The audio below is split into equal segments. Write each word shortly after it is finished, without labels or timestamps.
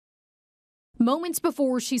Moments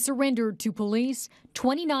before she surrendered to police,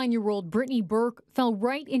 29-year-old Brittany Burke fell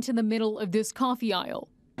right into the middle of this coffee aisle.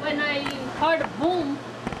 When I heard a boom,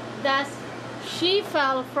 she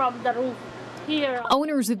fell from the roof here.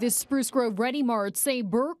 Owners of this Spruce Grove Ready Mart say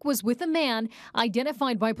Burke was with a man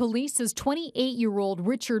identified by police as 28-year-old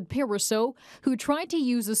Richard Pariseau, who tried to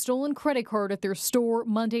use a stolen credit card at their store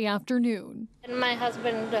Monday afternoon. And my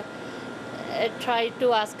husband tried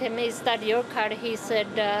to ask him, "Is that your card?" He said,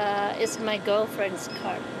 "It's my girlfriend's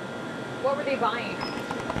card." What were they buying?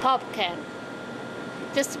 Pop can.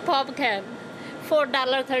 Just a pop can.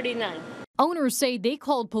 $4.39. Owners say they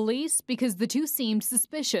called police because the two seemed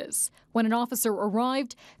suspicious. When an officer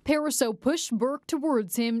arrived, Pariseau pushed Burke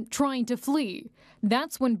towards him, trying to flee.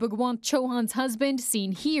 That's when Bhagwant Chauhan's husband,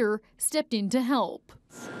 seen here, stepped in to help.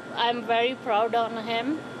 I'm very proud on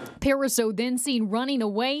him. Pariseau then seen running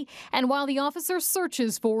away, and while the officer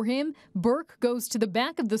searches for him, Burke goes to the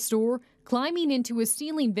back of the store, climbing into a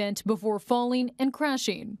ceiling vent before falling and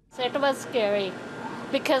crashing. It was scary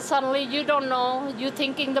because suddenly you don't know, you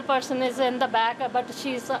thinking the person is in the back, but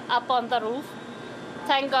she's up on the roof.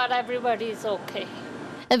 Thank God everybody is okay.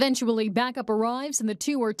 Eventually, backup arrives and the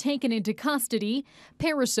two are taken into custody.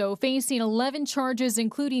 Pariseau facing 11 charges,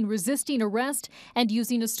 including resisting arrest and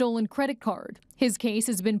using a stolen credit card. His case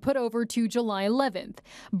has been put over to July 11th.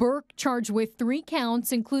 Burke charged with 3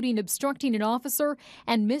 counts, including obstructing an officer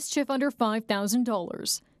and mischief under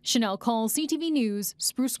 $5,000. Chanel Call, CTV News,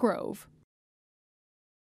 Spruce Grove.